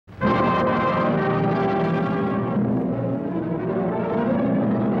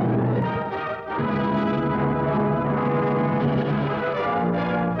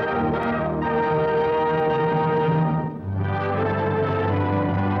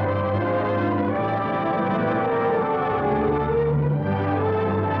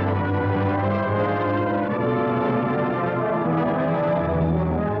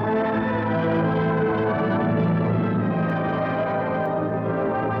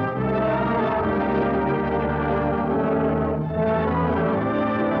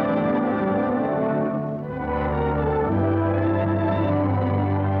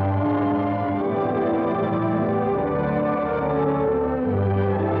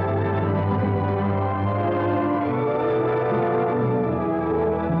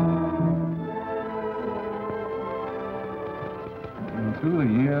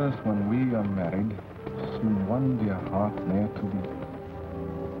we are married, soon one dear heart ne'er to be.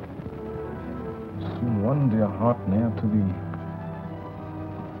 Soon one dear heart ne'er to be.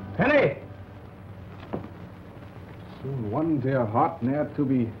 Penny! Soon one dear heart ne'er to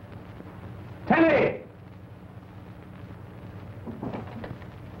be. Penny!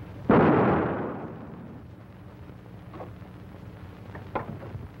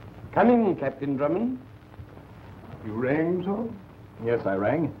 Come in, Captain Drummond. You rang, sir? Yes, I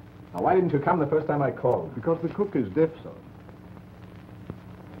rang. Now, why didn't you come the first time I called? Because the cook is deaf, sir.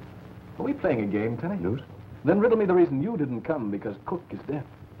 Are we playing a game, Tenny? No, sir. Then riddle me the reason you didn't come, because Cook is deaf.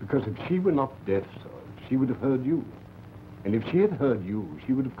 Because if she were not deaf, sir, she would have heard you. And if she had heard you,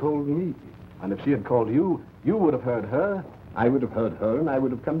 she would have called me. And if she had called you, you would have heard her. I would have heard her, and I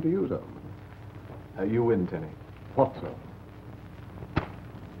would have come to you, sir. You win, Tenny. What, sir?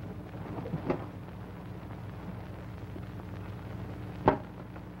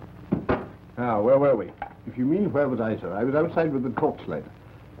 Now, where were we? If you mean where was I, sir, I was outside with the corpse lighter.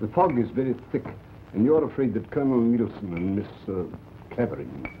 The fog is very thick, and you're afraid that Colonel Nielsen and Miss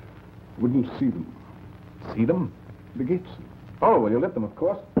Clavering wouldn't see them. See them? The gates, sir. Oh, well, you lit them, of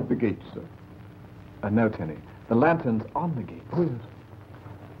course. The gates, sir. No, Tenny. The lantern's on the gates. Oh, yes.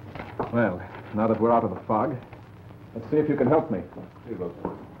 Well, now that we're out of the fog, let's see if you can help me. Here you go,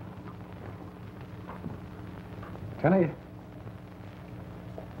 sir. Tenny,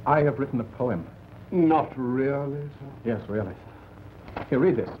 I have written a poem. Not really, sir. Yes, really. Here,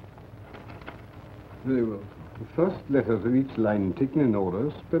 read this. Very well. The first letters of each line taken in order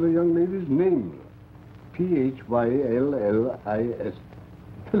spell a young lady's name. Phyllis.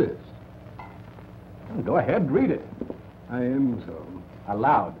 Phyllis. Go ahead, read it. I am, sir.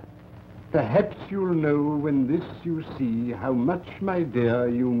 Aloud. Perhaps you'll know when this you see how much, my dear,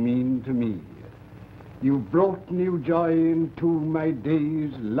 you mean to me. You've brought new joy into my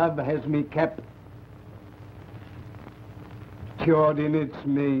days. Love has me captured in its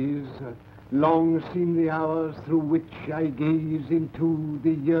maze. Long seem the hours through which I gaze into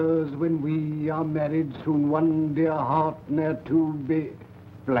the years when we are married. Soon one dear heart ne'er to be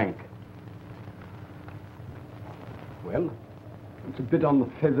blank. Well? It's a bit on the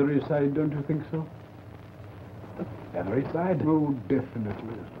feathery side, don't you think so? The feathery side? Oh,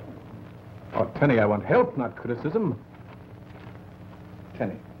 definitely. Oh, Tenny, I want help, not criticism.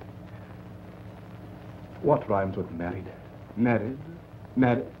 Tenny, what rhymes with married? Married?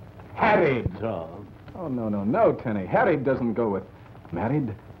 Harried! sir. Oh, no, Tenny. Harried doesn't go with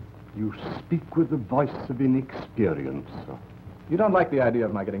married. You speak with the voice of inexperience, sir. You don't like the idea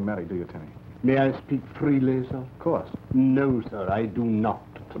of my getting married, do you, Tenny? May I speak freely, sir? Of course. No, sir, I do not.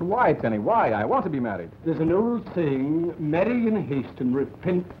 But why, Tenny? Why? I want to be married. There's an old saying, marry in haste and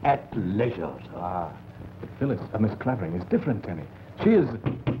repent at leisure, sir. Ah, but Phyllis, Miss Clavering is different, Tenny. She is...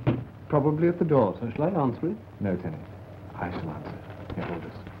 Probably at the door, sir. Shall I answer it? No, Tenny. I shall answer. Here, hold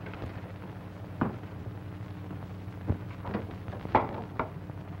this.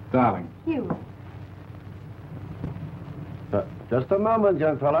 Darling. You. Just a moment,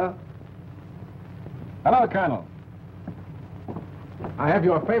 young fella. Hello, Colonel. I have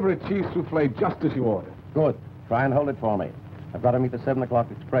your favorite cheese souffle just as you ordered. Good. Try and hold it for me. I've got to meet the 7 o'clock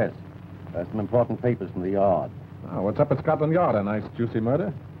express. There's some important papers from the yard. Oh, what's up at Scotland Yard? A nice, juicy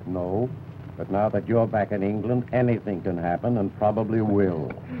murder? No. But now that you're back in England, anything can happen, and probably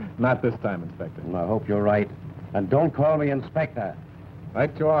will. Not this time, Inspector. And I hope you're right. And don't call me Inspector.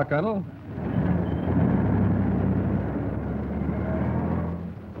 Right you are, Colonel.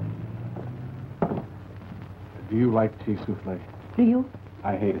 Do you like cheese souffle? Do you?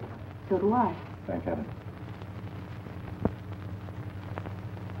 I hate it. So do I. Thank heaven.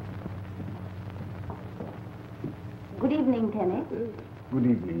 Good evening, Tenny. Good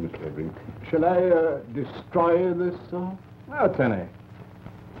evening, Miss Clavering. Shall I destroy this, sir? Now, Tenny.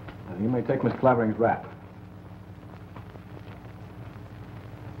 You may take Miss Clavering's wrap.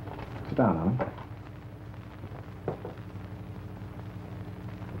 Sit down, Helen.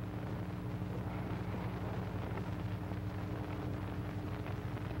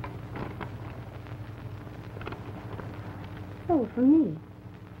 Oh, for me.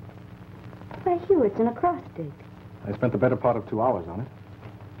 Why, Hugh, it's an acrostic. I spent the better part of 2 hours on it.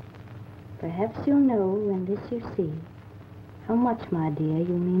 Perhaps you'll know when this you see how much, my dear,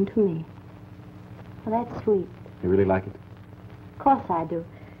 you mean to me. Well, that's sweet. You really like it? Of course I do.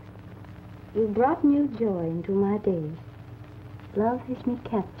 You brought new joy into my days. Love has me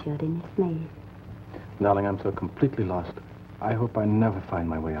captured in its maze. Darling, I'm so completely lost. I hope I never find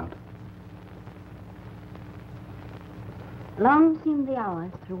my way out. Long seem the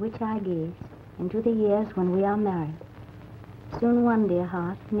hours through which I gaze into the years when we are married. Soon one, dear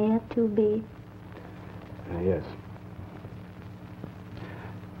heart, near to be. Yes.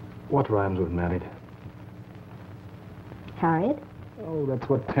 What rhymes with married? Harriet? Oh, that's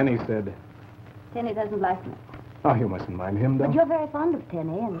what Tenny said. Tenny doesn't like me. Oh, you mustn't mind him, though. But you're very fond of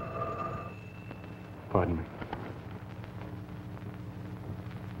Tenny, and... Pardon me.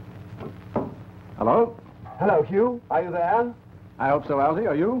 Hello? Hello, Hugh. Are you there? I hope so, Algy.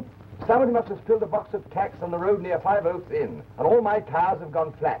 Are you? Somebody must have spilled a box of tacks on the road near Five Oaks Inn, and all my cars have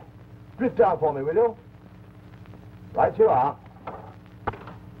gone flat. Drift down for me, will you? Right you are.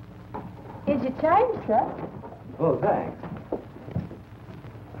 Here's your change, sir. Oh, thanks.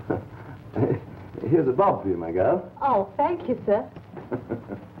 Here's a bob for you, my girl. Oh, thank you, sir.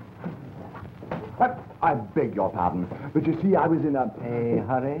 But I beg your pardon, but you see, I was in a... A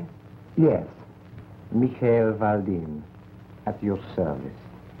hurry? Yes. Mikhail Valdin, at your service.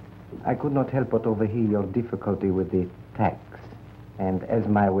 I could not help but overhear your difficulty with the tax. And as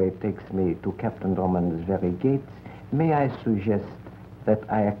my way takes me to Captain Drummond's very gates, may I suggest that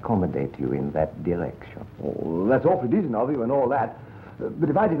I accommodate you in that direction? Oh, that's awfully decent of you and all that. But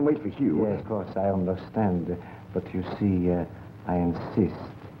if I didn't wait for Hugh... Yes, of course, I understand. But you see, I insist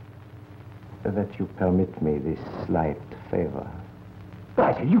that you permit me this slight favor.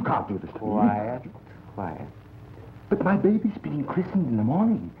 I say, you can't do this to me. Quiet, quiet. But my baby's being christened in the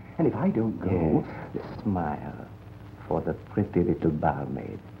morning. And if I don't go... Yes, smile for the pretty little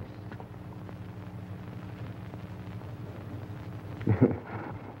barmaid.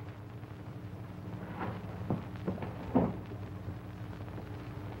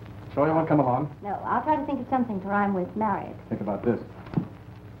 Sure you won't come along? No, I'll try to think of something to rhyme with married. Think about this.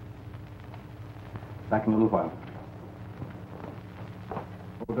 Back in a little while.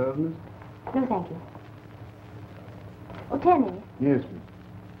 Orders, miss? No, thank you. Oh, Tenny, Yes, miss.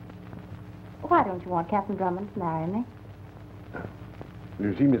 why don't you want Captain Drummond to marry me?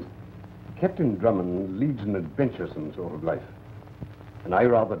 You see, Miss, Captain Drummond leads an adventuresome sort of life. And I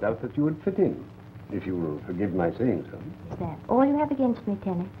rather doubt that you would fit in, if you will forgive my saying so. Is that all you have against me,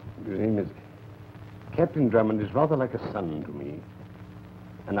 Tenny? You see, Miss, Captain Drummond is rather like a son to me.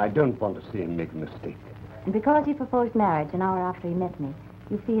 And I don't want to see him make a mistake. And because he proposed marriage an hour after he met me,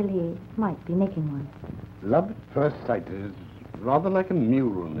 you feel he might be making one. Love at first sight is rather like a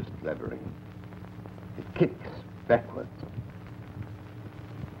mule, Miss Clavering. It kicks backwards.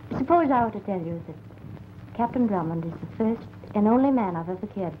 Suppose I were to tell you that Captain Drummond is the first and only man I've ever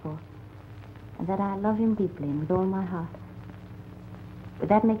cared for, and that I love him deeply and with all my heart. Would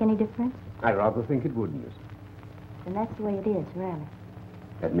that make any difference? I rather think it would, Miss. Then that's the way it is, really.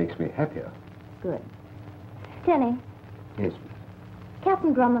 That makes me happier. Good. Tenny, Yes, Miss.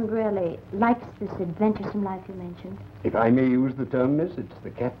 Captain Drummond really likes this adventuresome life you mentioned. If I may use the term, Miss, it's the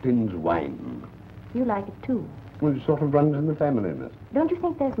captain's wine. You like it, too. Well, it sort of runs in the family, Miss. Don't you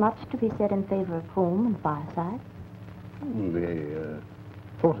think there's much to be said in favor of home and fireside? The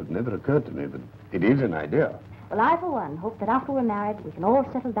thought had never occurred to me, but it is an idea. Well, I, for one, hope that after we're married, we can all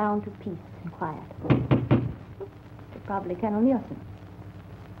settle down to peace and quiet. Probably Colonel Nielsen.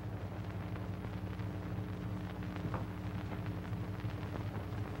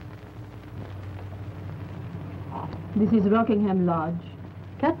 This is Rockingham Lodge.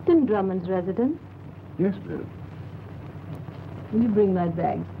 Captain Drummond's residence. Yes, Miss. Will you bring my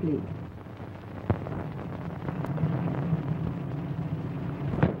bags, please?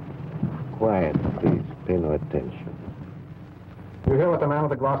 Quiet, please. Pay no attention. You hear what the man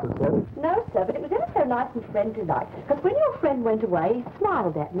with the glasses said? No, sir, but it was ever so nice and friendly-like. Because when your friend went away, he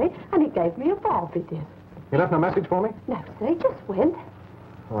smiled at me, and he gave me a bob, he did. He left no message for me? No, sir, he just went.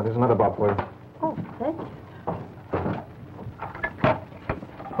 Oh, there's another bob for you. Oh, thank you.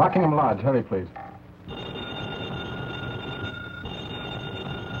 Rockingham Lodge. Hurry, please.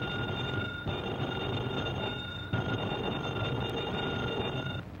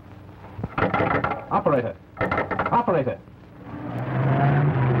 Operator. Operator.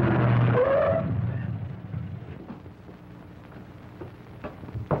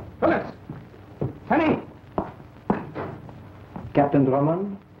 Phillips! Penny! Captain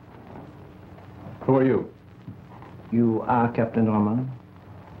Drummond? Who are you? You are Captain Drummond?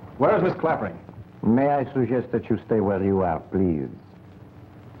 Where is Miss Clavering? May I suggest that you stay where you are, please?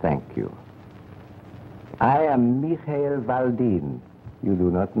 Thank you. I am Mikhail Valdin. You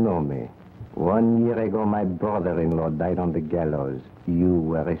do not know me. 1 year ago, my brother-in-law died on the gallows. You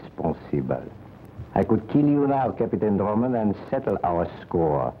were responsible. I could kill you now, Captain Drummond, and settle our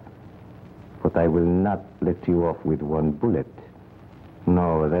score. But I will not let you off with one bullet.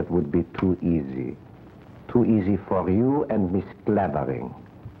 No, that would be too easy. Too easy for you and Miss Clavering.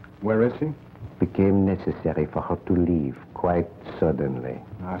 Where is she? Became necessary for her to leave quite suddenly.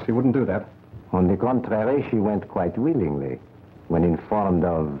 She wouldn't do that. On the contrary, she went quite willingly when informed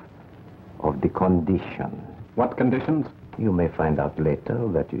of the conditions. What conditions? You may find out later,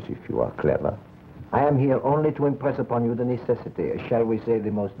 that is, if you are clever. I am here only to impress upon you the necessity, shall we say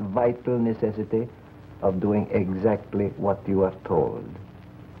the most vital necessity, of doing exactly what you are told.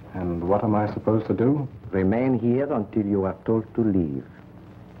 And what am I supposed to do? Remain here until you are told to leave.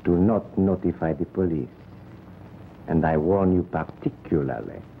 Do not notify the police. And I warn you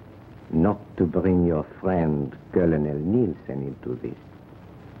particularly not to bring your friend Colonel Nielsen into this.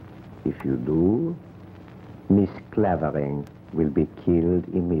 If you do, Miss Clavering will be killed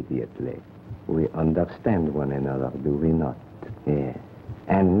immediately. We understand one another, do we not? Yes.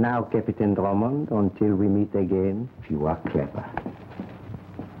 And now, Captain Drummond, until we meet again, you are clever.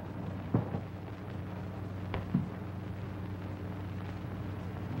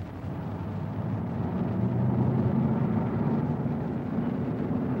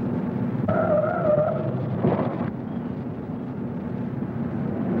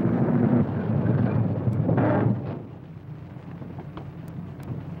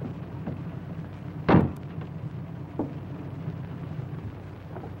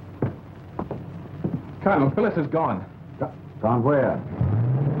 Colonel, Phyllis is gone. Gone where?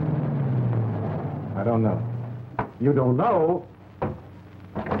 I don't know. You don't know?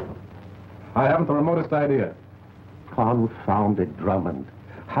 I haven't the remotest idea. Confound it, Drummond.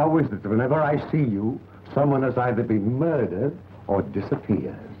 How is it that whenever I see you, someone has either been murdered or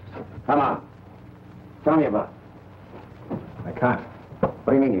disappears? Come on. Tell me about it. I can't. What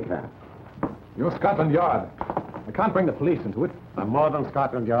do you mean you can't? You're Scotland Yard. I can't bring the police into it. I'm more than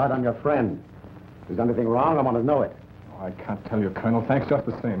Scotland Yard. I'm your friend. If there's anything wrong, I want to know it. Oh, I can't tell you, Colonel. Thanks just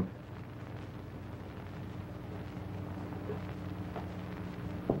the same.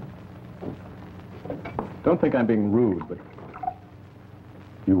 Don't think I'm being rude, but...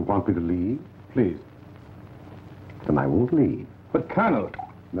 You want me to leave? Please. Then I won't leave. But, Colonel...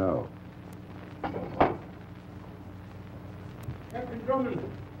 No. Captain Drummond!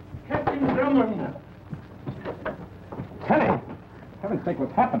 Captain Drummond! Tenny! Heaven's sake,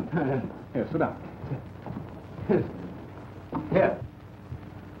 what's happened? Here, sit down. Here.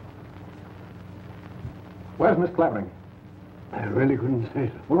 Where's Miss Clavering? I really couldn't say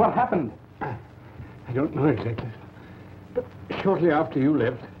so. Well, what happened? I don't know exactly. But shortly after you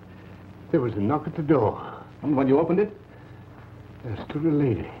left, there was a knock at the door. And when you opened it? There stood a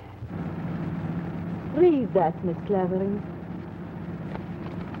lady. Read that, Miss Clavering.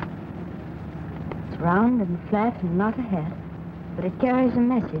 It's round and flat and not a hat, but it carries a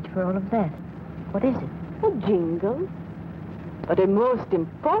message for all of that. What is it? A jingle. But a most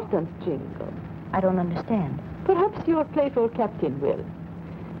important jingle. I don't understand. Perhaps your playful captain will.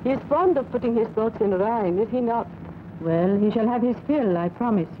 He is fond of putting his thoughts in rhyme, is he not? Well, he shall have his fill, I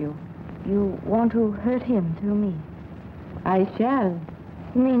promise you. You want to hurt him through me? I shall.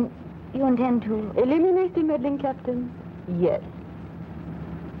 You mean you intend to... Eliminate the meddling captain? Yes.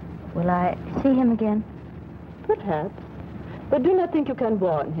 Will I see him again? Perhaps. But do not think you can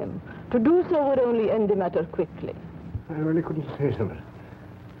warn him. To do so would only end the matter quickly. I really couldn't say so.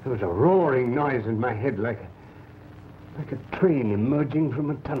 There was a roaring noise in my head like a train emerging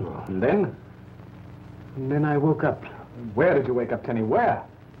from a tunnel. And then? And then I woke up. Where did you wake up, Tenny? Where?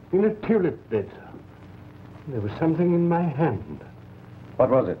 In a tulip bed. There was something in my hand. What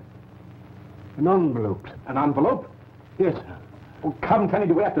was it? An envelope. An envelope? Yes, sir. Oh, come, Tenny,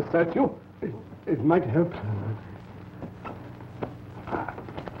 do we have to search you? It might help, sir.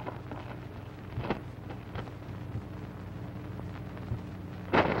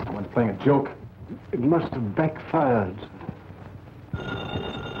 Someone's playing a joke. It must have backfired.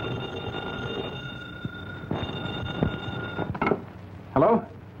 Hello?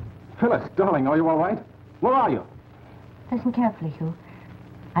 Phyllis, darling, are you all right? Where are you? Listen carefully, Hugh.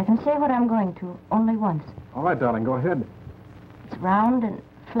 I can say what I'm going to only once. All right, darling, go ahead. It's round and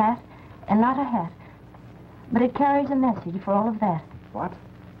flat and not a hat. But it carries a message for all of that. What?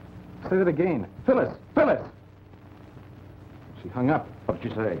 Say that again. Phyllis! Phyllis! She hung up. What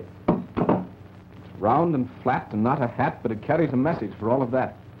did you say? It's round and flat and not a hat, but it carries a message for all of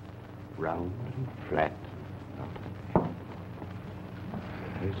that. Round and flat.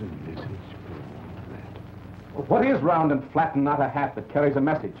 There's a message for all that. Well, what is round and flat and not a hat that carries a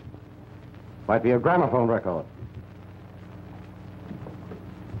message? Might be a gramophone record.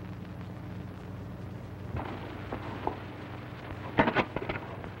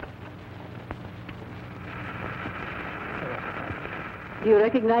 Do you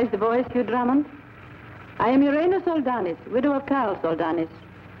recognize the voice, Hugh Drummond? I am Irena Soldanis, widow of Carl Soldanis.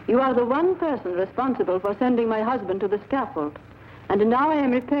 You are the one person responsible for sending my husband to the scaffold. And now I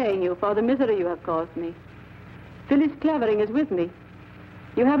am repaying you for the misery you have caused me. Phyllis Clavering is with me.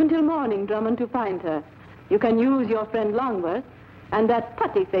 You have until morning, Drummond, to find her. You can use your friend Longworth and that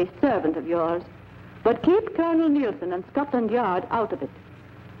putty-faced servant of yours. But keep Colonel Nielsen and Scotland Yard out of it.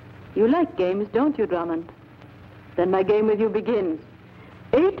 You like games, don't you, Drummond? Then my game with you begins.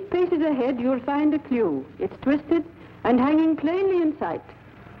 8 paces ahead, you'll find a clue. It's twisted and hanging plainly in sight.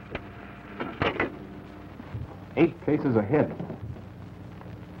 8 paces ahead.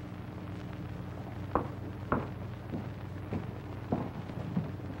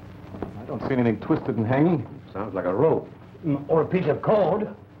 I don't see anything twisted and hanging. Sounds like a rope. Or a piece of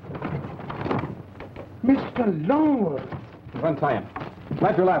cord. Mr. Longworth. Untie him.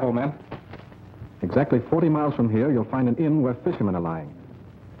 Light your light, old man. Exactly 40 miles from here, you'll find an inn where fishermen are lying.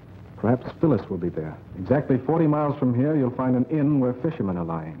 Perhaps Phyllis will be there. Exactly 40 miles from here, you'll find an inn where fishermen are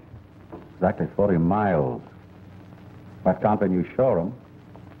lying. Exactly 40 miles. But can't the new showroom?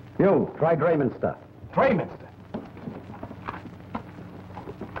 You, try Drayminster. Drayminster?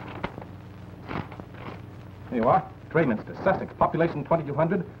 Here you are. Drayminster, Sussex, population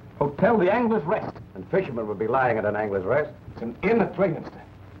 2,200, Hotel The Angler's Rest. And fishermen would be lying at an angler's rest. It's an inn at Drayminster.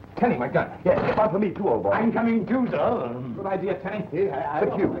 Tenny, my gun. Yes, get one for me too, old boy. I'm coming too, sir. Good idea, Tenny.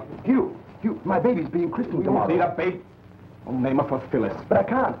 But Hugh, my baby's being christened You don't tomorrow. need a babe. I'll name her for Phyllis. But I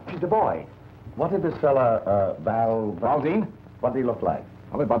can't. She's a boy. What did this fella, Valdine? What did he look like?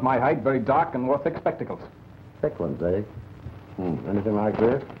 Well, about my height, very dark and wore thick spectacles. Thick ones, eh? Anything like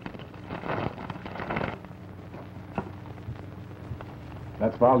this?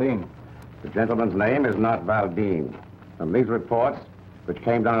 That's Valdine. The gentleman's name is not Valdine. From these reports, which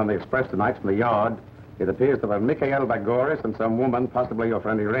came down on the express tonight from the yard, it appears that Mikhail Bagoris and some woman, possibly your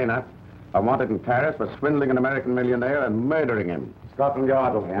friend Irena, are wanted in Paris for swindling an American millionaire and murdering him. Scotland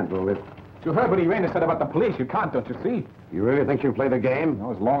Yard will handle it. You heard what Irena said about the police. You can't, don't you see? You really think she'll play the game?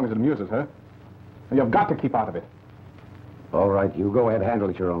 No, as long as it amuses her. You've got to keep out of it. All right, you go ahead, handle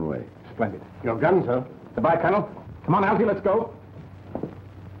it your own way. Splendid. Your gun, sir. Goodbye, Colonel. Come on, Alfie, let's go.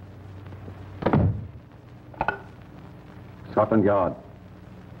 Scotland Yard.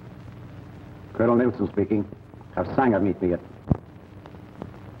 Colonel Nielsen speaking. Have Sanger meet me at...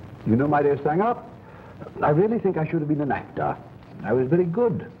 You know, my dear Sanger, I really think I should have been an actor. I was very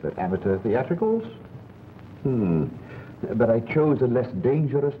good at amateur theatricals. But I chose a less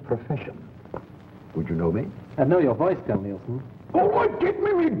dangerous profession. Would you know me? I know your voice, Colonel Nielsen. Oh, what, get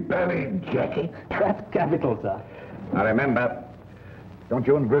me belly jacket. That's capital, sir. Now remember, don't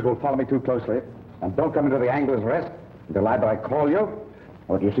you and Griswold follow me too closely. And don't come into the Angler's Rest until either I call you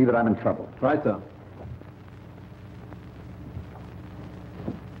or you see that I'm in trouble. Right, sir.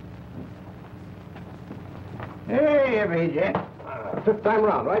 Hey, every 5th time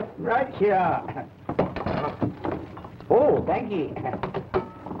round, right? Right here. Oh, thank you.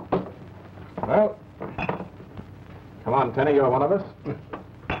 Well, come on, Tenny, you're one of us.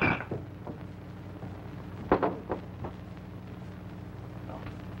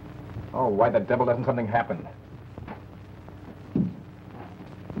 Oh, why the devil doesn't something happen?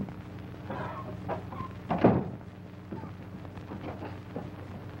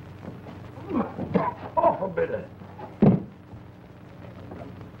 Oh, forbidden.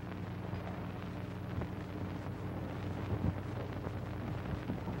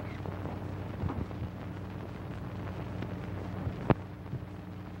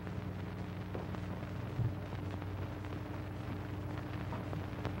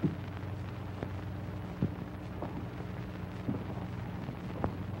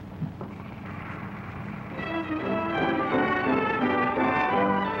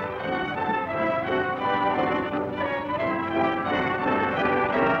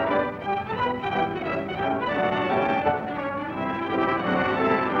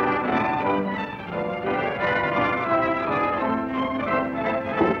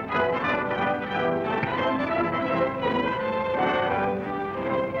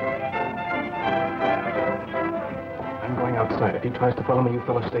 If he tries to follow me, you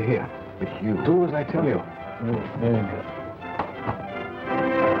fellas stay here. But you... Do as I tell you. Very good.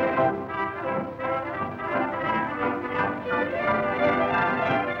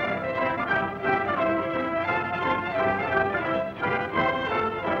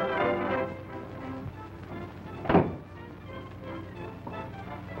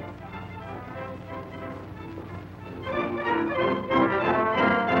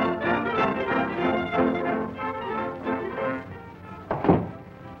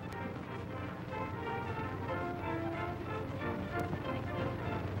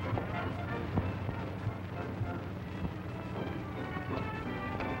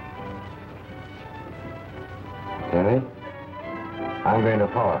 Kenny? I'm going to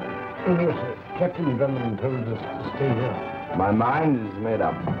follow. Yes, sir. Captain Drummond told us to stay here. My mind is made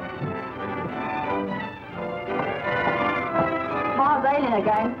up. Miles Ailing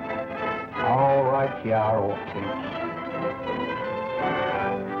again. All right, you are, okay.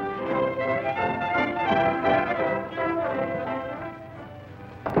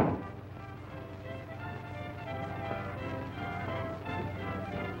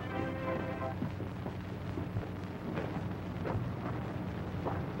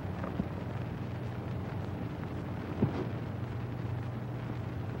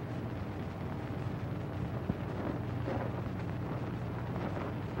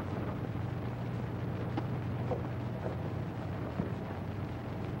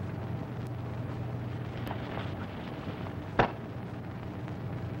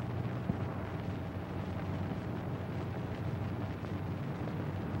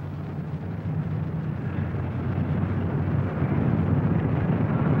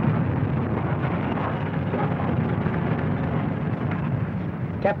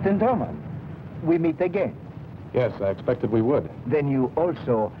 Captain Drummond, we meet again. Yes, I expected we would. Then you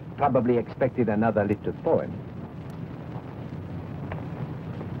also probably expected another little poem.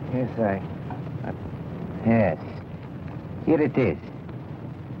 Yes, Yes. Here it is.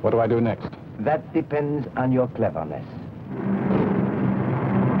 What do I do next? That depends on your cleverness.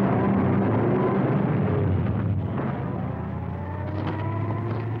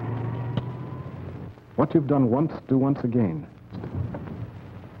 What you've done once, do once again.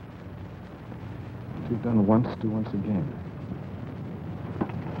 What you've done once, do once again.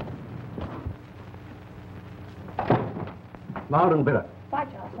 Loud and bitter. Bye,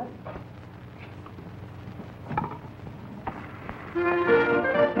 Charles.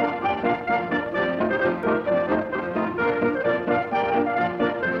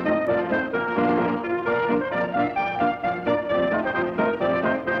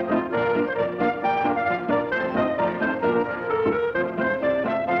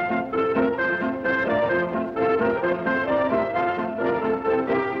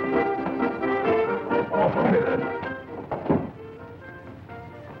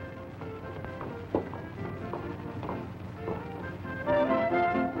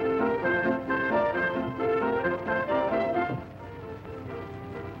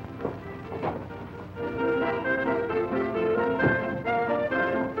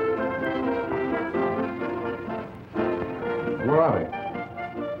 Where are they?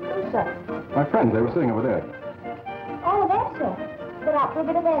 Who, sir? My friends, they were sitting over there. Oh, there, sir. They're out for a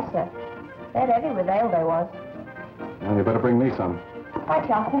bit of air, sir. They're heavy with ale, they was. Well, you better bring me some. Bye,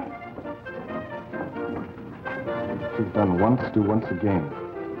 Charles. What you've done once, do once again.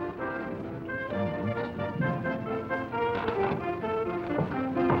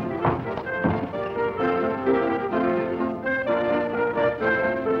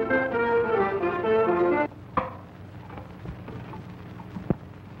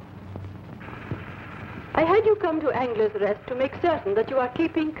 I had you come to Angler's Rest to make certain that you are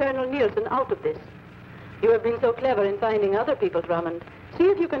keeping Colonel Nielsen out of this. You have been so clever in finding other people, Drummond. See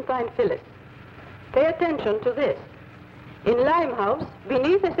if you can find Phyllis. Pay attention to this. In Limehouse,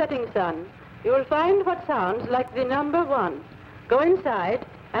 beneath a setting sun, you will find what sounds like the number 1. Go inside,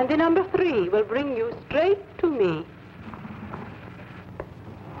 and the number 3 will bring you straight to me.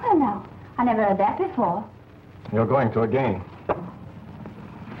 Well, now, I never heard that before. You're going to again.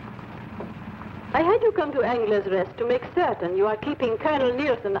 I had you come to Angler's Rest to make certain you are keeping Colonel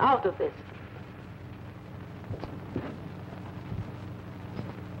Nielsen out of this.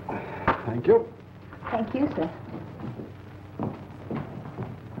 Thank you. Thank you, sir.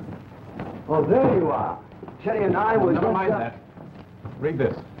 Oh, there you are. Cherry and I was... Never mind that. Read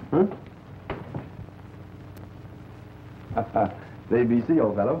this. Huh? The ABC,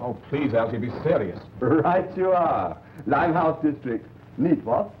 old fellow. Oh, please, Algy, be serious. Right you are. Limehouse District. Neat,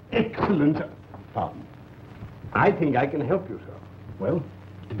 what? Excellent. Pardon. I think I can help you, sir. Well,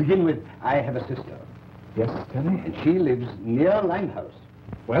 to begin with, I have a sister. Yes, Kenny? And she lives near Limehouse.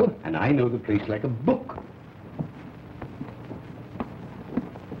 Well, and I know the place like a book.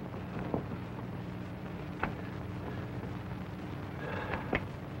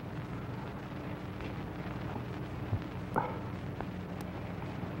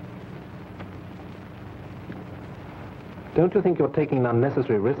 Don't you think you're taking an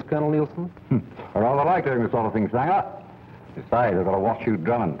unnecessary risk, Colonel Nielsen? Rather like doing this sort of thing, Sanger. Besides, I've got to watch Hugh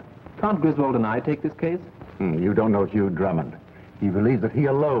Drummond. Can't Griswold and I take this case? You don't know Hugh Drummond. He believes that he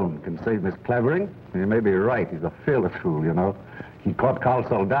alone can save Miss Clavering. You may be right. He's a fearless fool, you know. He caught Carl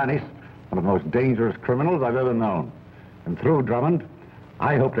Soldanis, one of the most dangerous criminals I've ever known. And through Drummond,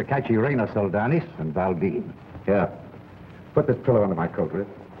 I hope to catch Irena Soldanis and Valdine. Here. Put this pillow under my coat, will you?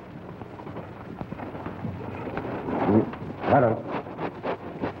 Hello.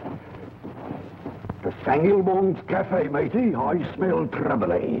 The Sanglebone's Cafe, matey. I smell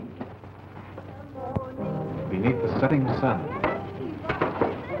trouble, eh? Beneath the setting sun.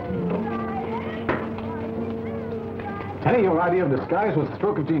 Tenny, your idea of disguise was a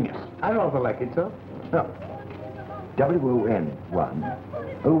stroke of genius. I rather like it, sir. No. W-O-N, one.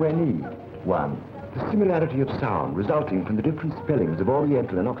 O-N-E, one. The similarity of sound resulting from the different spellings of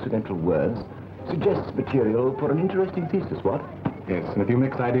Oriental and Occidental words suggests material for an interesting thesis, what? Yes, and if you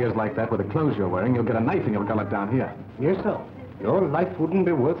mix ideas like that with the clothes you're wearing, you'll get a knife in your gullet down here. Yes, sir. Your life wouldn't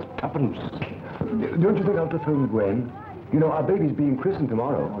be worth tuppence. Don't you think I'll telephone Gwen? You know, our baby's being christened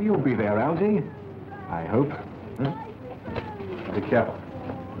tomorrow. Oh, you'll be there, Algy. I hope. Be careful.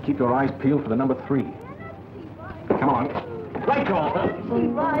 Keep your eyes peeled for the number 3. Come on. Right call. She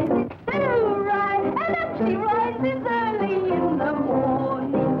rises to rise, and up she rises early in the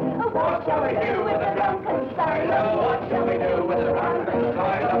morning. What shall we do with a drunken sailor? What shall we do with a drunken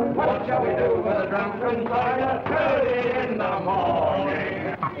sailor? What shall we do with a drunken sailor? Early in the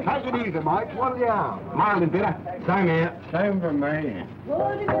morning. Take it easy, Mike. What are you on? Mild and bitter. Same here. Same for me.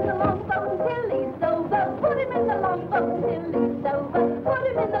 Put him in the longboat till he's sober. Put him in the longboat till he's sober. Put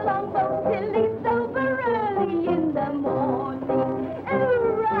him in the longboat till he's sober early in the morning.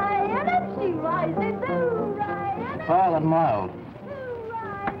 Hooray, and up she rises. Hooray, and up Mild and mild.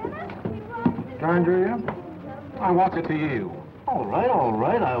 Stranger, you? I want it to you. All right.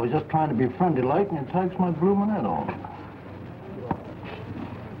 I was just trying to be friendly-like, and it takes my bloomin' head off.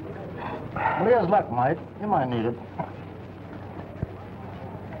 Well, here's luck, mate. You might need it.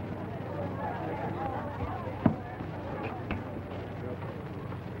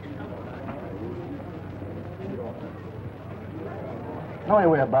 Know your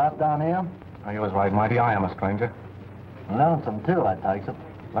whereabouts down here? Oh, you was right, Mighty. I am a stranger. Lonesome, too, I takes it.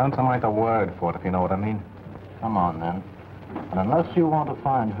 Lonesome ain't the word for it, if you know what I mean. Come on, then. And unless you want to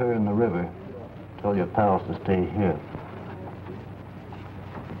find her in the river, tell your pals to stay here.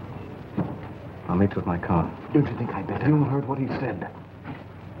 I'll meet you at my car. Don't you think I'd better? You heard what he said.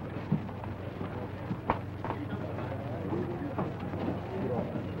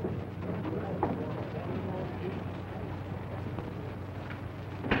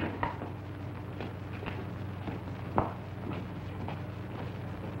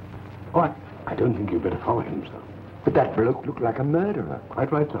 What? I don't think you'd better follow him, sir. But that bloke looked like a murderer.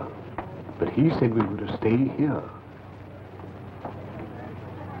 Quite right, sir. But he said we were to stay here.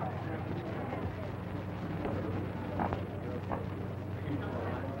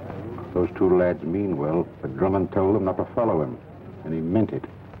 Those 2 lads mean well, but Drummond told them not to follow him, and he meant it.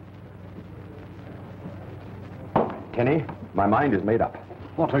 Kenny, my mind is made up.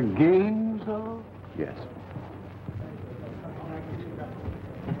 What, again, sir? Yes.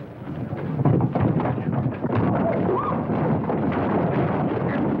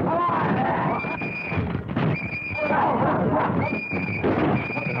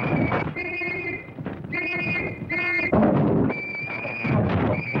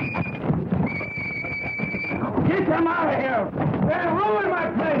 Get them out of here! They'll ruin my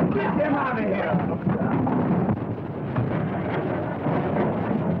place! Get them out of here!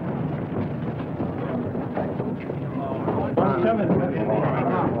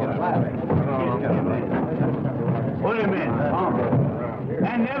 Put him in.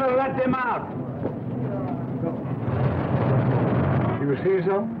 And never let them out. You see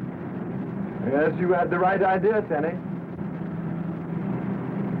so? Yes, you had the right idea, Tenny.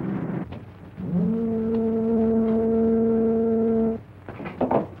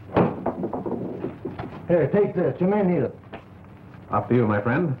 Here, take this. You may need it. After you, my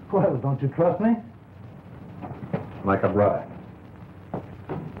friend. Well, don't you trust me? Like a brother.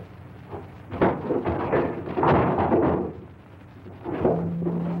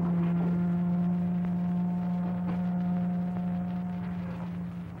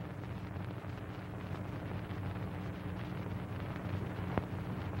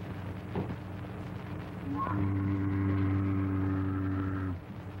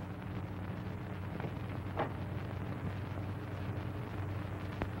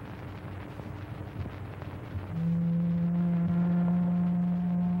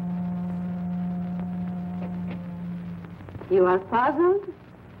 You are puzzled?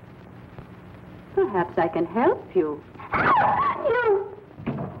 Perhaps I can help you. you!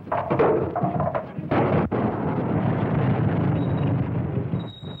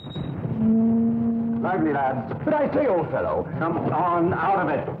 Lively, lads. But I say, old fellow. Come on, out of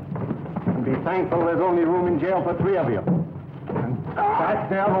it. And be thankful there's only room in jail for 3 of you. And back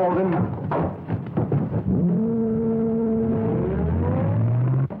there, Holden.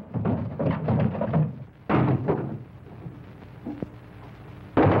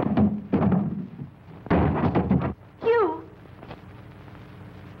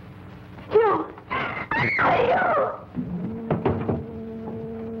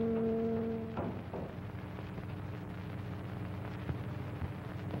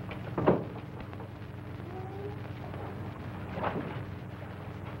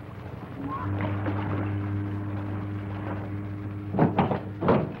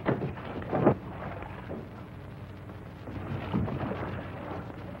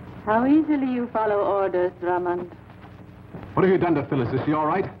 How easily you follow orders, Drummond. What have you done to Phyllis? Is she all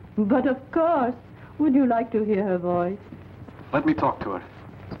right? But of course. Would you like to hear her voice? Let me talk to her.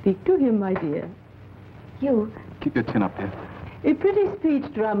 Speak to him, my dear. You. Keep your chin up there. A pretty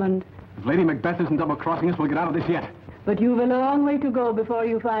speech, Drummond. If Lady Macbeth isn't double-crossing us, we'll get out of this yet. But you've a long way to go before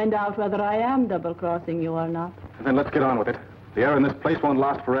you find out whether I am double-crossing you or not. Then let's get on with it. The air in this place won't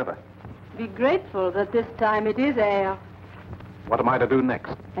last forever. Be grateful that this time it is air. What am I to do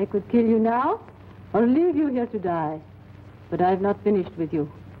next? I could kill you now or leave you here to die. But I've not finished with you.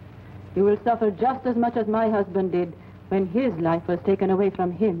 You will suffer just as much as my husband did when his life was taken away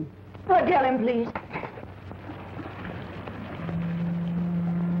from him. Oh, tell him, please.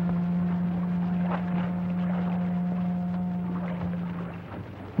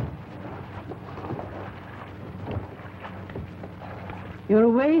 You're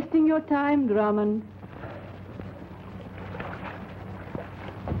wasting your time, Drummond.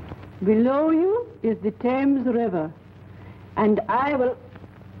 Below you is the Thames River, and I will...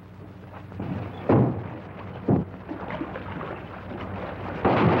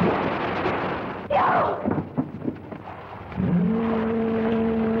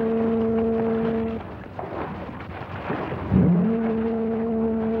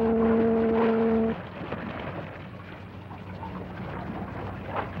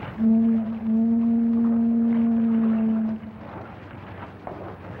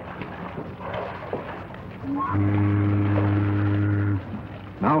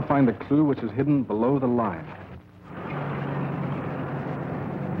 Now find the clue which is hidden below the line.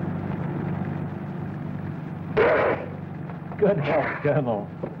 Good help, Colonel.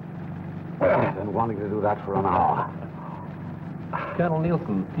 I've been wanting to do that for an hour. Colonel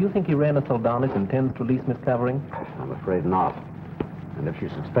Nielsen, do you think Irena Soldanis intends to release Miss Clavering? I'm afraid not. And if she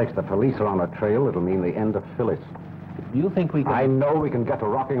suspects the police are on her trail, it'll mean the end of Phyllis. Do you think we can... I know we can get to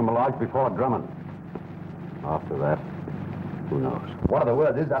Rockingham Lodge before Drummond. After that, who knows? One of the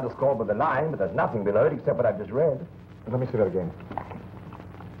words is underscored with a line, but there's nothing below it except what I've just read. Let me see that again.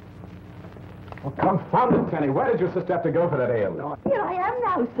 Well, confound it, Tenny. Where did your sister have to go for that ale? Here I am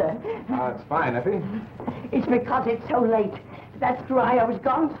now, sir. It's fine, Effie. It's because it's so late. That's why I was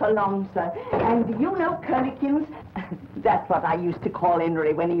gone so long, sir. And you know Curlikins? That's what I used to call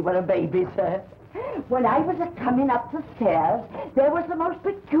Henry when he was a baby, sir. When I was coming up the stairs, there was the most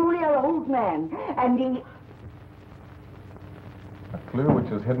peculiar old man, and he... A clue which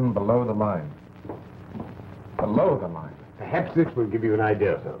is hidden below the line. Below the line. Perhaps this will give you an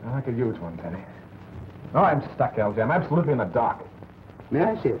idea, sir. I could use one, Tenny. Oh, I'm stuck, Algy. I'm absolutely in the dark. May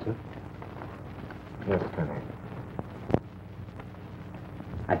I see it, sir? Yes, Tenny.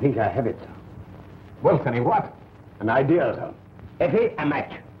 I think I have it, sir. Well, Tenny, what? An idea, sir. Effie, a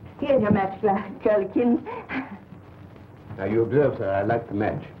match. Here's your match, Curlikins. Now, you observe, sir, I light the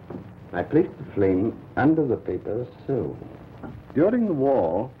match. I place the flame under the paper, so. During the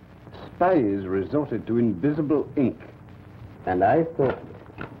war, spies resorted to invisible ink. And I thought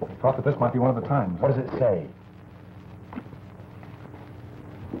that this might be one of the times. What does it say?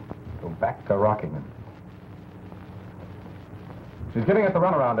 Go back to Rockingham. She's giving us the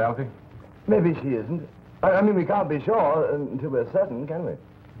runaround, Alfie. Maybe she isn't. I mean, we can't be sure until we're certain, can we?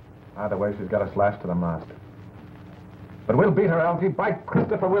 Either way, she's got us lashed to the mast. But we'll beat her, Alfie. By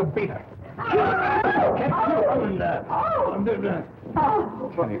Christopher, we'll beat her.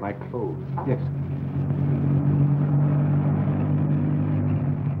 Tenny, my clothes. Yes.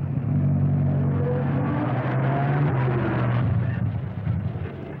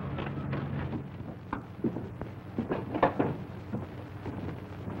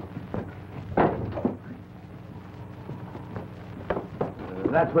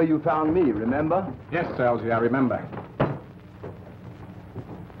 That's where you found me, remember? Yes, Algy, I remember.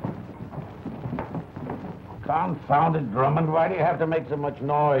 Confound it, Drummond. Why do you have to make so much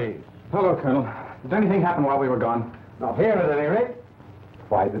noise? Hello, Colonel. Did anything happen while we were gone? Not here, at any rate.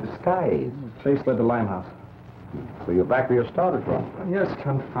 Why the disguise? Chase led to Limehouse. So you're back where you started from? Yes,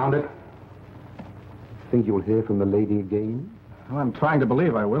 confound it. Think you'll hear from the lady again? Well, I'm trying to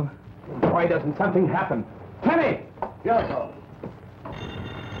believe I will. Why doesn't something happen? Tenny! Yes, sir.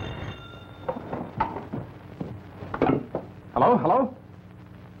 Hello? Hello?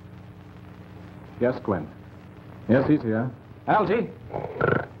 Yes, Gwen. Yes, he's here. Algy?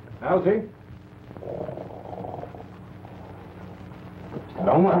 Algy?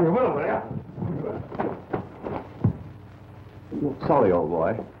 Don't worry, will you? Sorry, old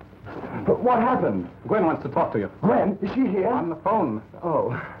boy. But what happened? Gwen wants to talk to you. Gwen, is she here? On the phone.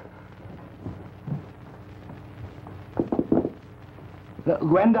 Oh.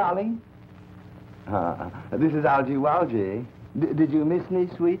 Gwen, darling? This is Algy Walgy. Did you miss me,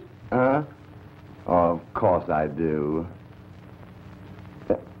 sweet? Oh, of course I do.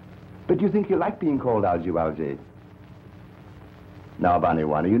 But you think you like being called Algy Walgy? Now, Bunny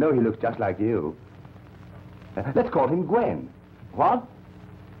One, you know he looks just like you. Let's call him Gwen. What?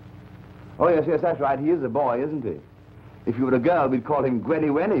 Oh, yes, that's right. He is a boy, isn't he? If you were a girl, we'd call him Gwenny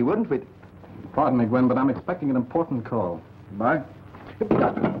Wenny, wouldn't we? Pardon me, Gwen, but I'm expecting an important call. Bye.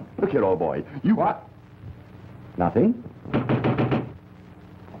 Look here, old boy. You... What? Nothing?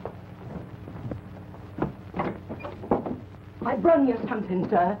 I brung you something,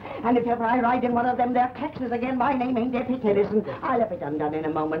 sir. And if ever I ride in one of them there taxis again, my name ain't Deputy Edison. I'll have it undone in a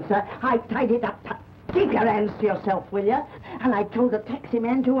moment, sir. I tied it up. Keep your hands to yourself, will you? And I told the taxi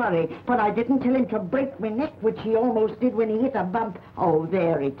man to hurry, but I didn't tell him to break my neck, which he almost did when he hit a bump. Oh,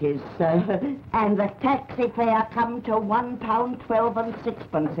 there it is, sir. And the taxi fare come to £1.12 and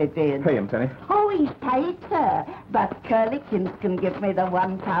 6pence it did. Pay him, Tenny. Oh, he's paid, sir. But Curlikins can give me the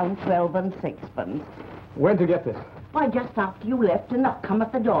 £1.12 and 6pence. Where'd you get this? Why, just after you left, a knock come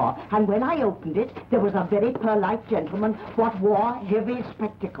at the door. And when I opened it, there was a very polite gentleman what wore heavy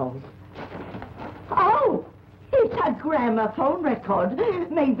spectacles. Oh, it's a gramophone record.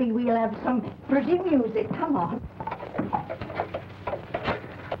 Maybe we'll have some pretty music. Come on.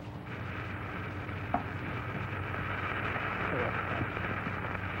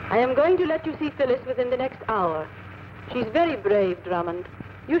 I am going to let you see Phyllis within the next hour. She's very brave, Drummond.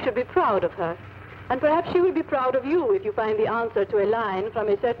 You should be proud of her. And perhaps she will be proud of you if you find the answer to a line from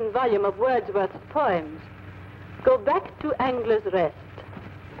a certain volume of Wordsworth's poems. Go back to Angler's Rest.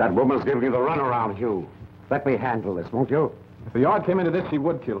 That woman's giving you the runaround, Hugh. Let me handle this, won't you? If the yard came into this, she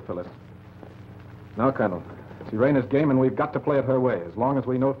would kill Phyllis. No, Colonel. It's Irina's game, and we've got to play it her way, as long as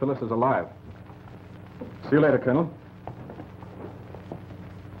we know Phyllis is alive. See you later, Colonel.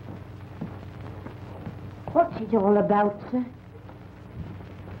 What's it all about, sir?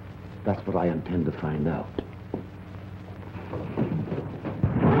 That's what I intend to find out.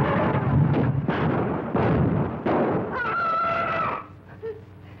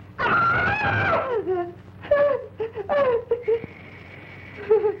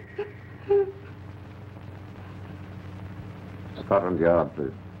 Scotland Yard,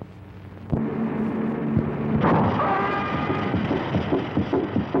 please.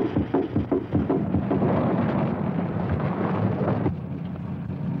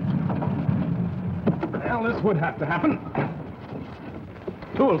 Well, this would have to happen.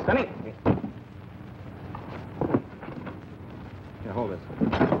 Tools, Tenny. Here, hold this.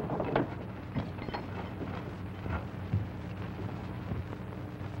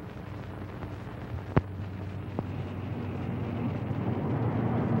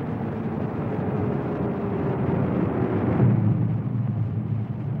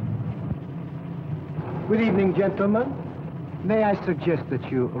 Good evening, gentlemen. May I suggest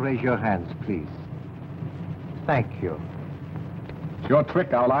that you raise your hands, please? Thank you. It's your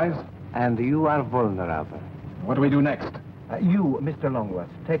trick, Owl Eyes. And you are vulnerable. What do we do next? You, Mr. Longworth,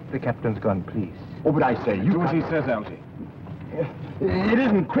 take the captain's gun, please. Oh, but I say, you... Do as he says, Algy. It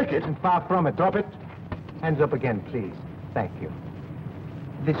isn't cricket. Far from it. Drop it. Hands up again, please. Thank you.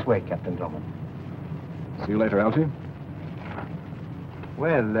 This way, Captain Drummond. See you later, Algy.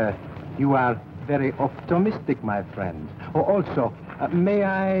 Well, you are very optimistic, my friend. Oh, also, may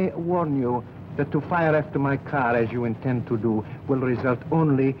I warn you that to fire after my car, as you intend to do, will result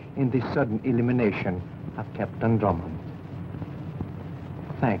only in the sudden elimination of Captain Drummond.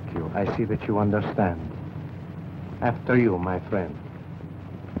 Thank you. I see that you understand. After you, my friend.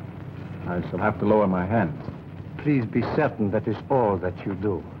 I shall have to lower my hands. Please be certain that is all that you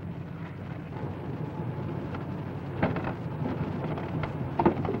do.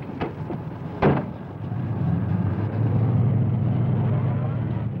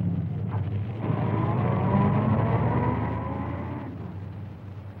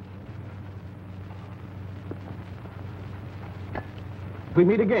 We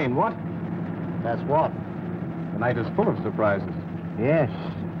meet again, what? That's what? The night is full of surprises. Yes.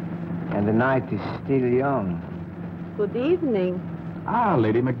 And the night is still young. Good evening. Ah,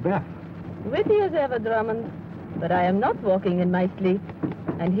 Lady Macbeth. Witty as ever, Drummond. But I am not walking in my sleep.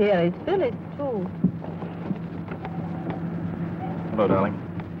 And here is Phyllis, too. Hello, darling.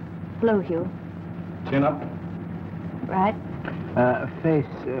 Hello, Hugh. Chin up. Right. Face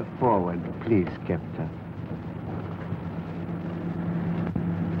forward, please, Captain.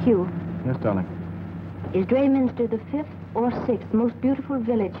 Hugh, Yes, darling. is Drayminster the 5th or 6th most beautiful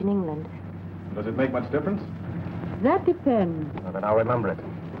village in England? Does it make much difference? That depends. Well, then I'll remember it.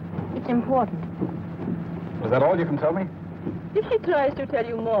 It's important. Is that all you can tell me? If she tries to tell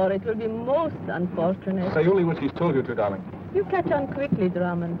you more, it will be most unfortunate. Say only what she's told you to, darling. You catch on quickly,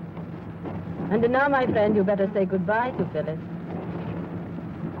 Drummond. And now, my friend, you better say goodbye to Phyllis.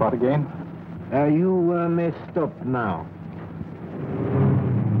 What again? You may stop now.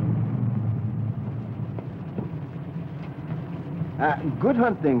 Good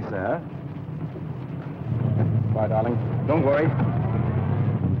hunting, sir. Bye, darling. Don't worry.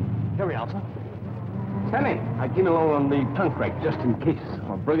 Here we are, sir. Tenny, I came along on the trunk rack just in case.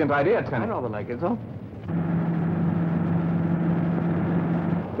 Oh, brilliant idea, Tenny. I rather like it, sir.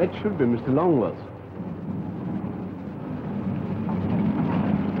 That should be Mr. Longworth.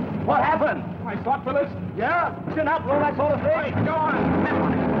 What happened? I thought, Phyllis. Yeah, chin up, roll that sort of thing. Right, go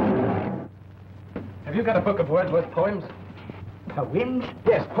on. Have you got a book of Wordsworth poems? Poems?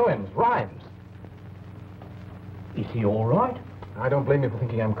 Yes, poems, rhymes. Is he all right? I don't blame you for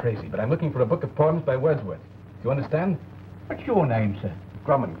thinking I'm crazy, but I'm looking for a book of poems by Wordsworth. Do you understand? What's your name, sir?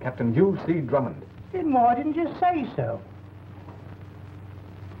 Drummond, Captain U.C. Drummond. Then why didn't you say so?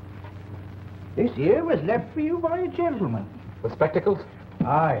 This here was left for you by a gentleman. With spectacles?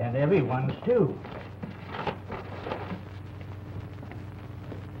 Aye, and everyone's too.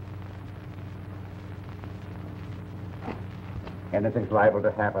 Anything's liable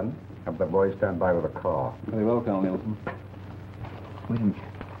to happen. Have the boys stand by with a car. Very well, Colonel Nielsen. Wait a minute.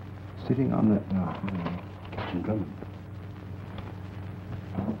 Sitting on the... No, Captain Drummond.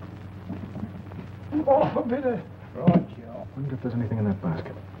 Oh, a bit of... Right, Joe. Wonder if there's anything in that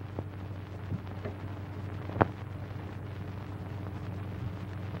basket.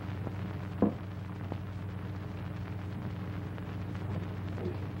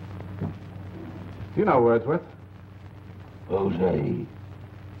 You know Wordsworth. Jose.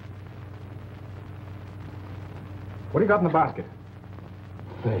 What do you got in the basket?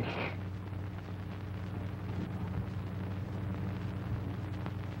 Fish.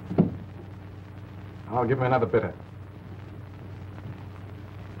 Oh, give me another bitter.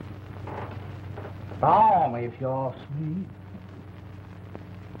 Balmy, if you ask me.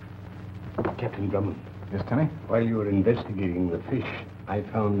 Captain Drummond, Yes, Tenny? while you were investigating the fish, I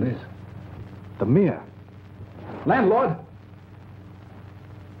found this. The Mere. Landlord!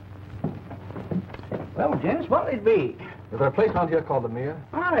 Well, gents, what'll it be? Is there a place around here called the Mere?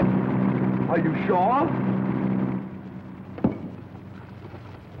 Aye. Are you sure?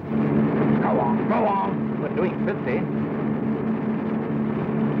 Go on, go on. We're doing 50.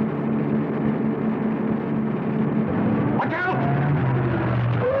 Watch out!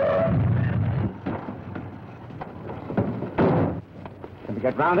 Can we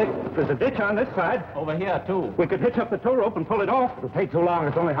get round it? There's a ditch on this side. Over here, too. We could hitch up the tow rope and pull it off. It'll take too long.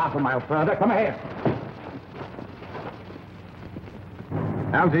 It's only half a mile further. Come here.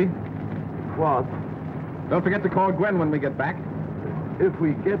 Algy, What? don't forget to call Gwen when we get back. If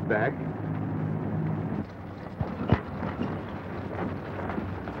we get back...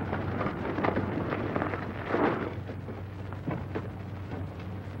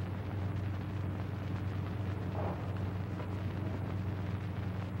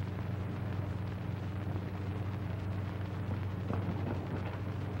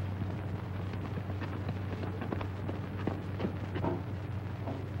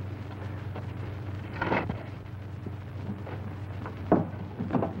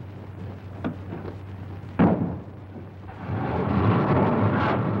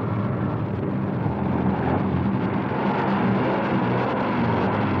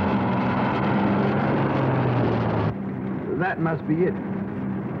 That must be it.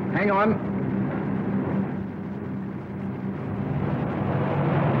 Hang on.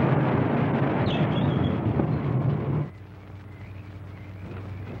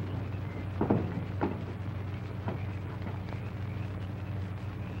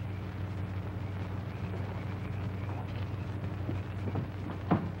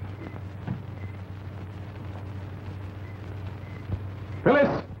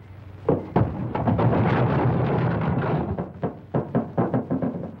 Phyllis!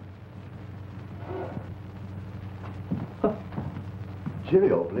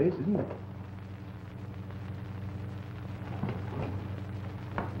 Cheery old place, isn't it?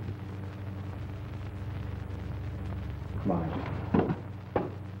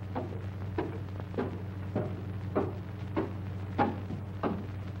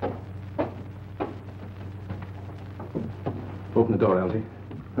 Open the door, Algy.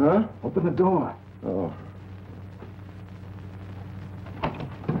 Huh? Open the door. Oh.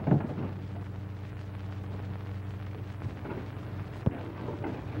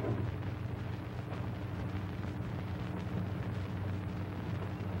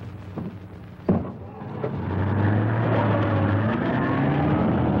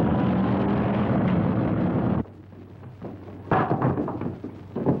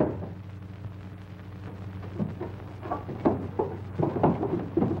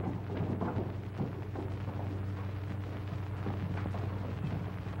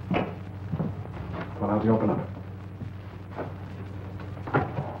 Algy, open up.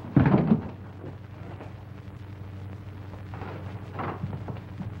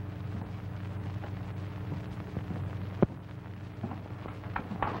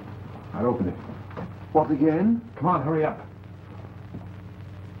 I'll open it. What again? Come on, hurry up.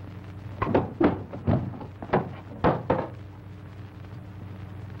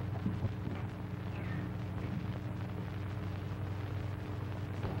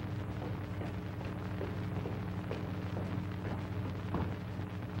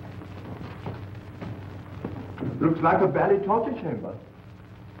 Looks like a valley torture chamber.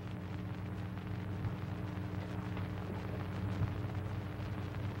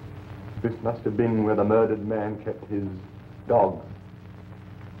 This must have been where the murdered man kept his dogs.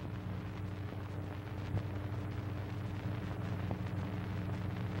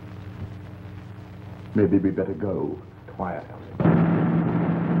 Maybe we better go. Quiet, Algy.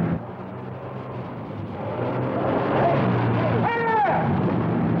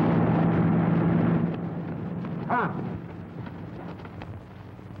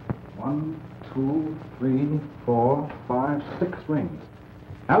 One, two, three, 4, 5, 6 rings.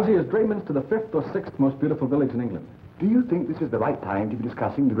 Algy, is Drayman's the 5th or 6th most beautiful village in England? Do you think this is the right time to be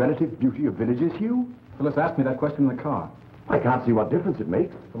discussing the relative beauty of villages, Hugh? Phyllis asked me that question in the car. I can't see what difference it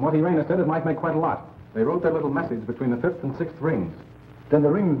makes. From what Irena said, it might make quite a lot. They wrote their little message between the 5th and 6th rings. Then the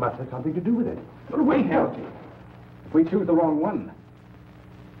rings must have something to do with it. But wait, Algy. If we choose the wrong one.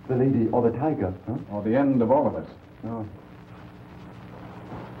 The lady or the tiger, huh? Or the end of all of us. Oh.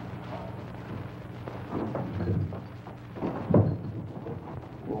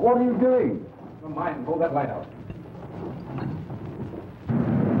 What are you doing? Don't mind and pull that light out.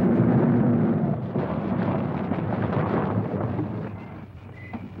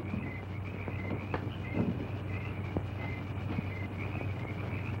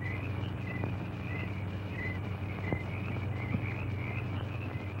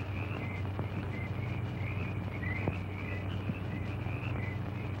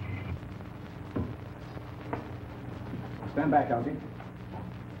 Stand back, Algy.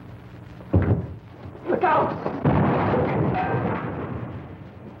 Look out!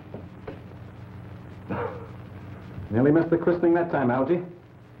 Nearly missed the christening that time, Algy.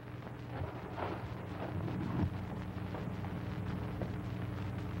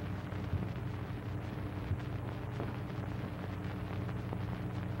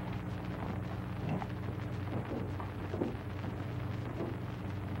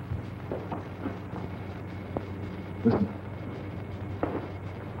 Listen.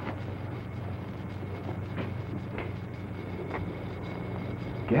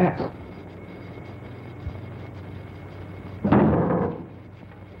 Gas.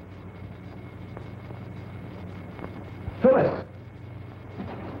 Phyllis!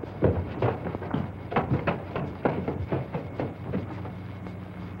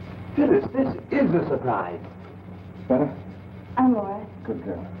 Phyllis, this is a surprise. Better? I'm all right. Good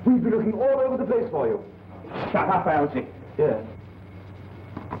girl. We've been looking all over the place for you. Shut up, Algy. Yes.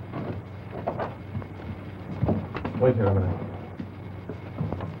 Wait here a minute.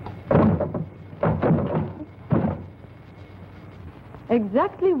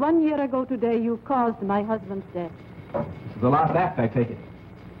 Exactly 1 year ago today, you caused my husband's death. This is the last act, I take it.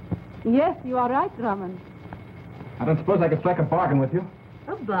 Yes, you are right, Drummond. I don't suppose I could strike a bargain with you.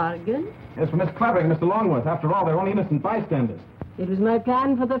 A bargain? Yes, for Miss Clavering and Mr. Longworth. After all, they're only innocent bystanders. It was my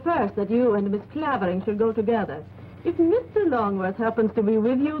plan for the first that you and Miss Clavering should go together. If Mr. Longworth happens to be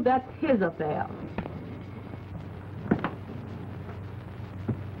with you, that's his affair.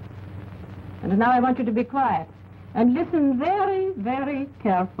 And now I want you to be quiet and listen very, very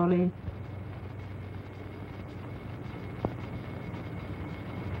carefully.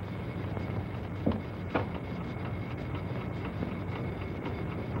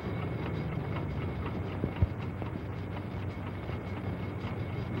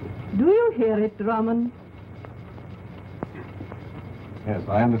 Do you hear it, Drummond? Yes,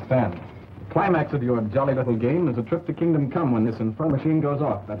 I understand. The climax of your jolly little game is a trip to Kingdom Come when this infernal machine goes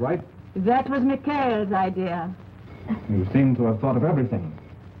off. That right? That was Mikhail's idea. You seem to have thought of everything.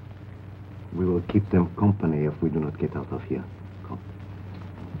 We will keep them company if we do not get out of here. Come.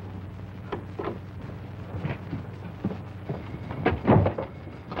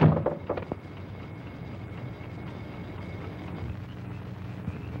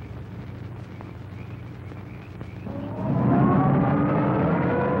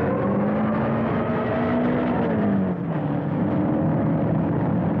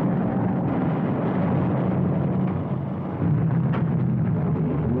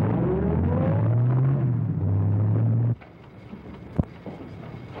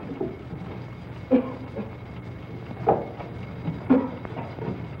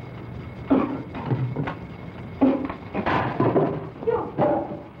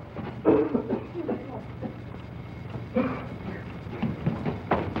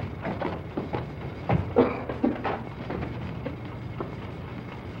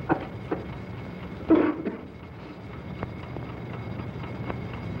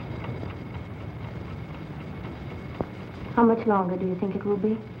 How much longer do you think it will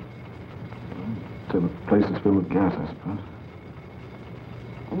be? Till the place is filled with gas, I suppose.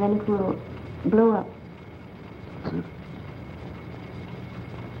 And then it will blow up. That's it.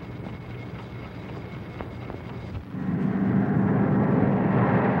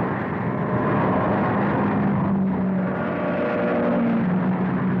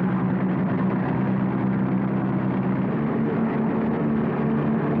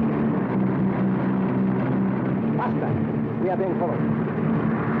 We are being followed.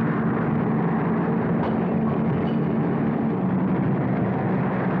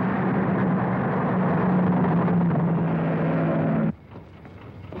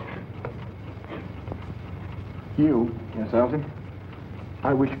 Hugh? Yes, Elsie?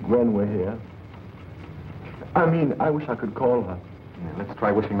 I wish Gwen were here. I mean, I wish I could call her. Yeah, let's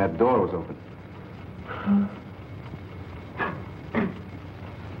try wishing that door was open.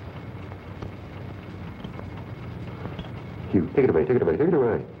 Hugh, take it away, take it away, take it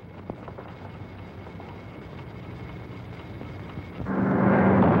away.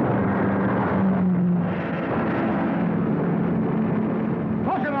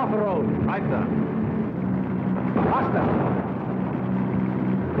 Caution off the road. Right, sir. Faster.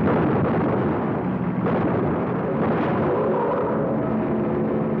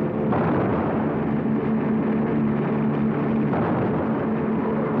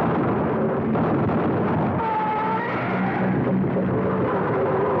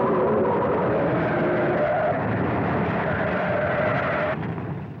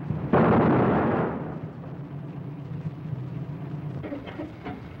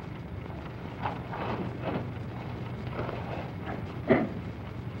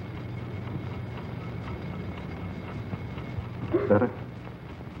 Better?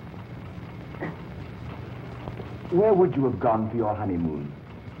 Where would you have gone for your honeymoon?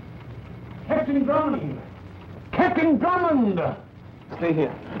 Captain Drummond! Captain Drummond! Stay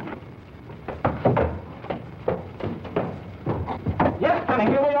here. Yes, Connie,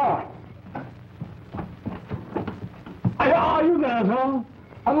 here we are. Are you there, sir?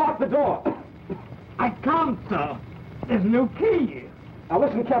 Unlock the door. I can't, sir. There's no key. Now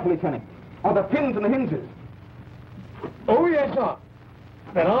listen carefully, Kenny. Are the pins and the hinges? Oh, yes, sir.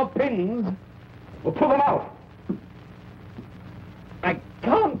 There are pins. Well, pull them out. I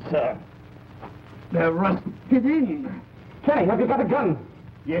can't, sir. They're rusted in. Kenny, have you got a gun?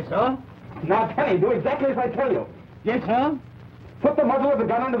 Yes, sir. Now, Kenny, do exactly as I tell you. Yes, sir. Put the muzzle of the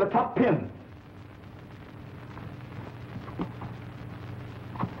gun under the top pin.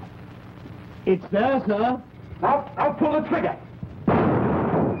 It's there, sir. Now pull the trigger.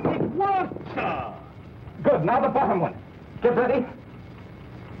 It worked, sir. Good. Now the bottom one. Get ready.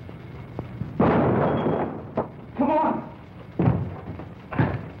 Come on.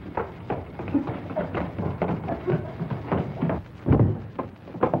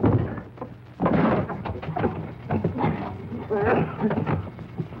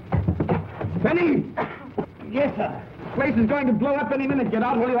 Penny! Yes, sir. The place is going to blow up any minute. Get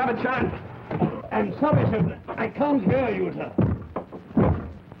out while you have a chance. I'm sorry, sir. I can't hear you, sir.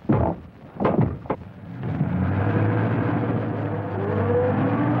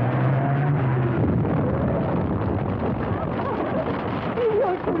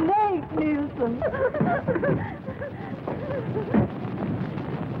 You're too late, Nielsen.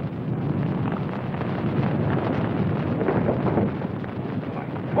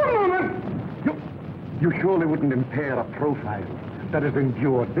 One moment. You surely wouldn't impair a profile that has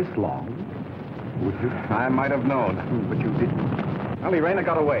endured this long, would you? I might have known, but you didn't. Well, Irena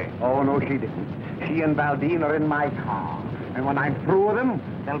got away. Oh, no, she didn't. She and Valdine are in my car. And when I'm through with them,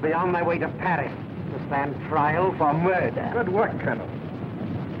 They'll be on their way to Paris to stand trial for murder. Good work, Colonel.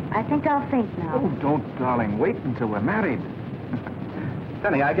 I think I'll faint now. Oh, don't, darling. Wait until we're married.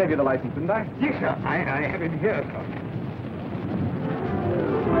 Sonny, I gave you the license, didn't I? Yes, sir. I have it here, sir.